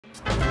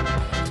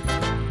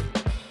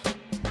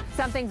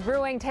Something's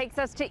Brewing takes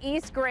us to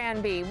East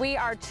Granby. We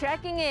are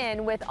checking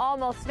in with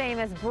Almost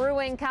Famous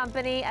Brewing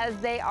Company as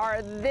they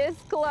are this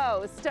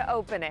close to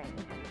opening.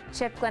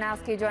 Chip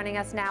Glanowski joining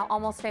us now,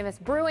 Almost Famous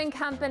Brewing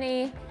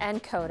Company,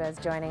 and Coda's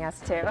joining us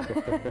too.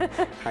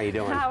 How you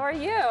doing? How are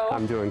you?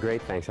 I'm doing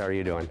great, thanks. How are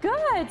you doing?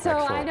 Good. So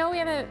Excellent. I know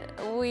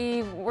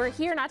we were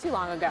here not too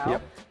long ago,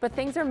 Yep. but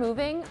things are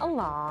moving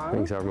along.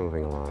 Things are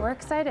moving along. We're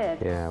excited.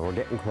 Yeah, we're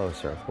getting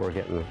closer. We're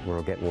getting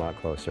a lot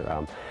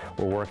closer.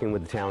 We're working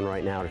with the town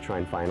right now to try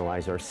and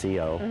finalize our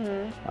CO,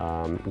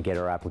 get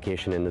our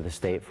application into the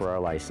state for our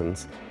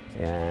license,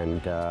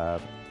 and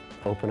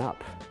open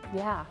up.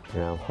 Yeah.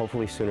 You know,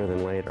 hopefully sooner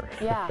than later.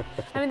 Yeah.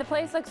 I mean, the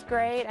place looks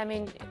great. I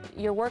mean,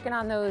 you're working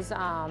on those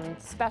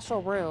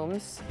special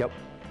rooms. Yep.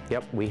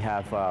 Yep. We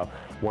have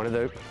one of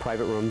the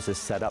private rooms is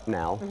set up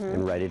now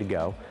and ready to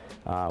go.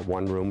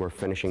 One room we're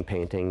finishing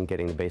painting,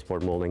 getting the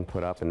baseboard molding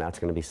put up, and that's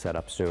going to be set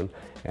up soon.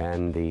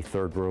 And the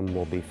third room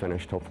will be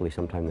finished hopefully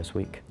sometime this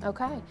week.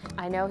 Okay.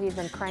 I know he's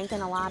been cranking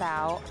a lot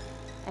out,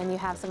 and you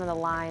have some of the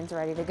lines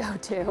ready to go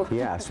too.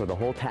 Yeah, so the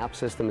whole tap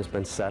system has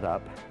been set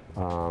up.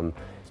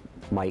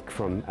 Mike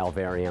from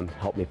Alvarium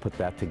helped me put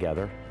that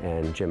together,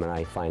 and Jim and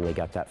I finally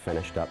got that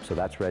finished up, so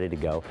that's ready to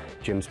go.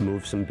 Jim's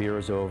moved some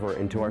beers over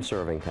into our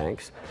serving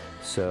tanks,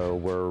 so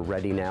we're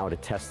ready now to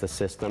test the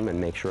system and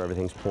make sure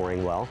everything's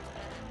pouring well,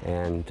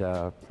 and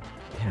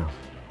yeah,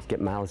 get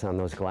mouths on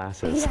those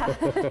glasses.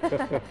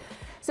 Yeah.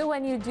 So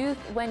when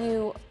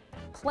you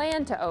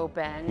plan to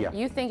open, yeah.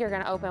 You think you're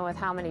going to open with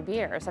how many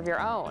beers of your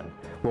own?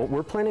 Well,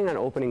 we're planning on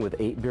opening with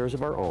 8 beers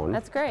of our own.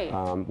 That's great.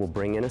 We'll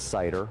bring in a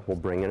cider, we'll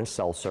bring in a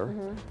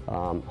seltzer,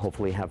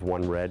 hopefully have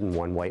 1 red and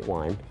 1 white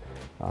wine.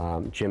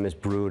 Jim has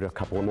brewed a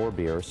couple of more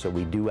beers, so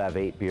we do have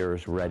 8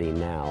 beers ready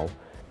now.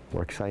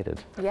 We're excited.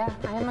 Yeah,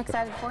 I am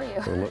excited for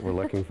you. We're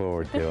looking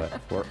forward to it.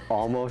 We're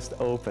almost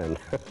open.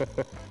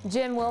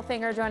 Jim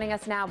Wilfinger joining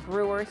us now,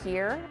 brewer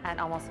here at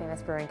Almost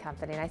Famous Brewing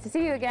Company. Nice to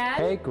see you again.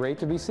 Hey, great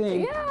to be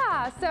seen.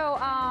 Yeah,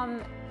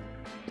 so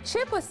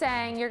Chip was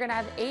saying you're going to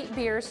have 8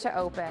 beers to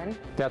open.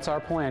 That's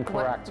our plan,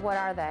 correct. What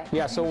are they?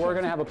 Yeah, so we're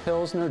going to have a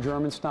Pilsner,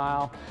 German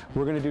style.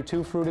 We're going to do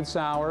 2 fruited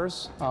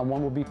sours.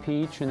 One will be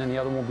peach, and then the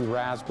other one will be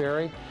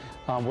raspberry.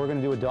 We're going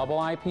to do a double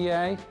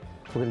IPA.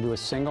 We're going to do a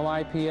single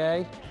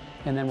IPA.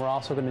 And then we're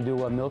also going to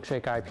do a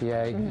milkshake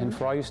IPA. And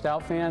for all you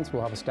stout fans,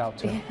 we'll have a stout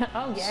too.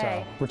 Oh,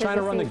 yay. So we're trying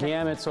to run the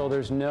gamut so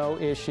there's no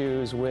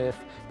issues with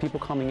people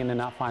coming in and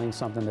not finding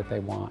something that they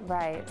want.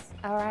 Right.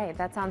 All right.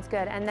 That sounds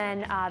good. And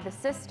then the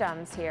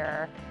systems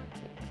here.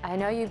 I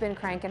know you've been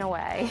cranking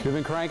away. We've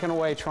been cranking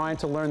away, trying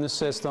to learn the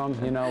system.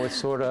 You know, it's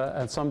sort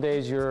of, some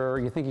days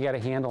you think you got a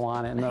handle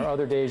on it, and there are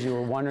other days you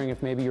were wondering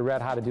if maybe you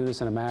read how to do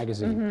this in a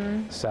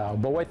magazine. So,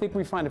 but I think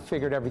we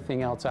figured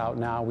everything else out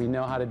now. We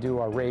know how to do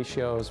our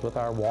ratios with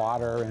our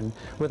water and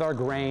with our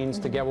grains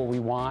to get what we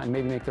want, and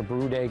maybe make the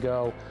brew day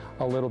go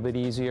a little bit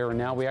easier. And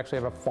now we actually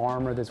have a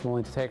farmer that's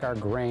willing to take our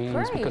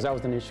grains because that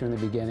was an issue in the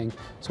beginning.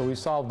 So we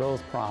solved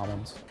those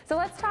problems. So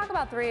let's talk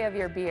about 3 of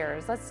your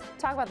beers. Let's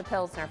talk about the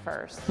Pilsner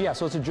first. Yeah,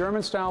 so it's a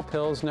German style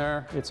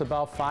Pilsner. It's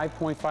about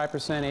 5.5%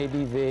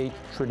 ABV,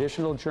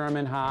 traditional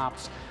German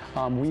hops.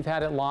 We've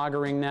had it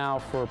lagering now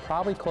for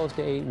probably close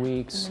to 8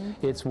 weeks.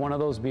 It's one of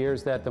those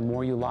beers that the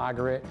more you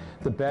lager it,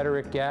 the better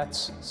it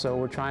gets. So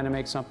we're trying to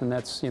make something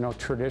that's,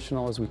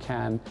 traditional as we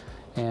can.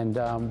 And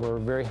we're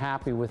very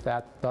happy with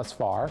that thus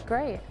far.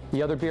 Great.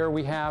 The other beer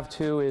we have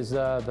too is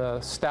the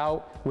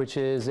stout, which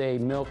is a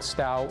milk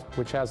stout,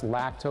 which has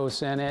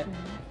lactose in it.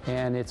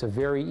 And it's a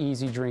very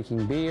easy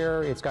drinking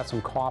beer. It's got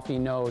some coffee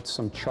notes,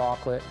 some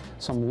chocolate,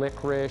 some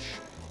licorice,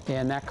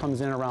 and that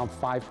comes in around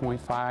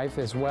 5.5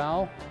 as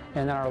well.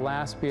 And then our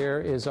last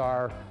beer is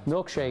our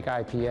milkshake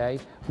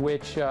IPA,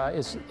 which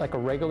is like a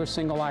regular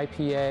single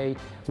IPA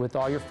with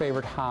all your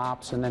favorite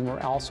hops, and then we're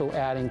also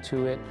adding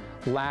to it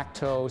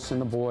lactose in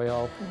the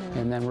boil,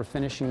 and then we're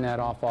finishing that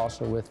off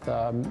also with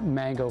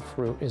mango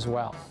fruit as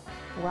well.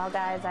 Well,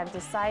 guys, I've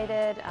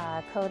decided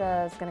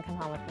Coda is going to come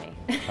home with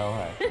me. All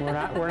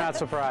right. We're not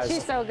surprised.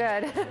 She's so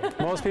good.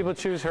 Most people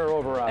choose her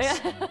over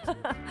us.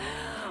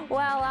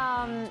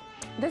 Well,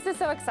 this is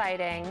so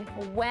exciting.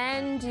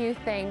 When do you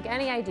think,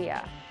 any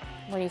idea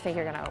when you think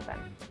you're going to open?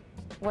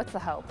 What's the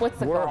hope? What's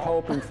the goal? We're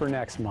hoping for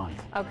next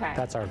month. Okay.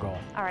 That's our goal.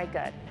 All right,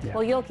 good. Yeah.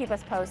 Well, you'll keep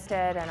us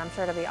posted, and I'm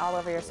sure it'll be all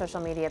over your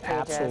social media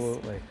pages.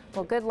 Absolutely.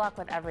 Well, good luck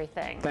with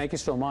everything. Thank you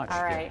so much.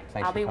 All right.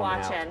 Thanks I'll for be coming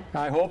watching.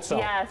 I hope so.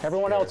 Yes.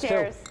 Everyone else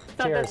Cheers. too.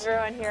 Something's Cheers.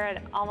 Brewing here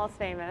at Almost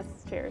Famous.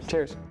 Cheers.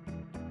 Cheers.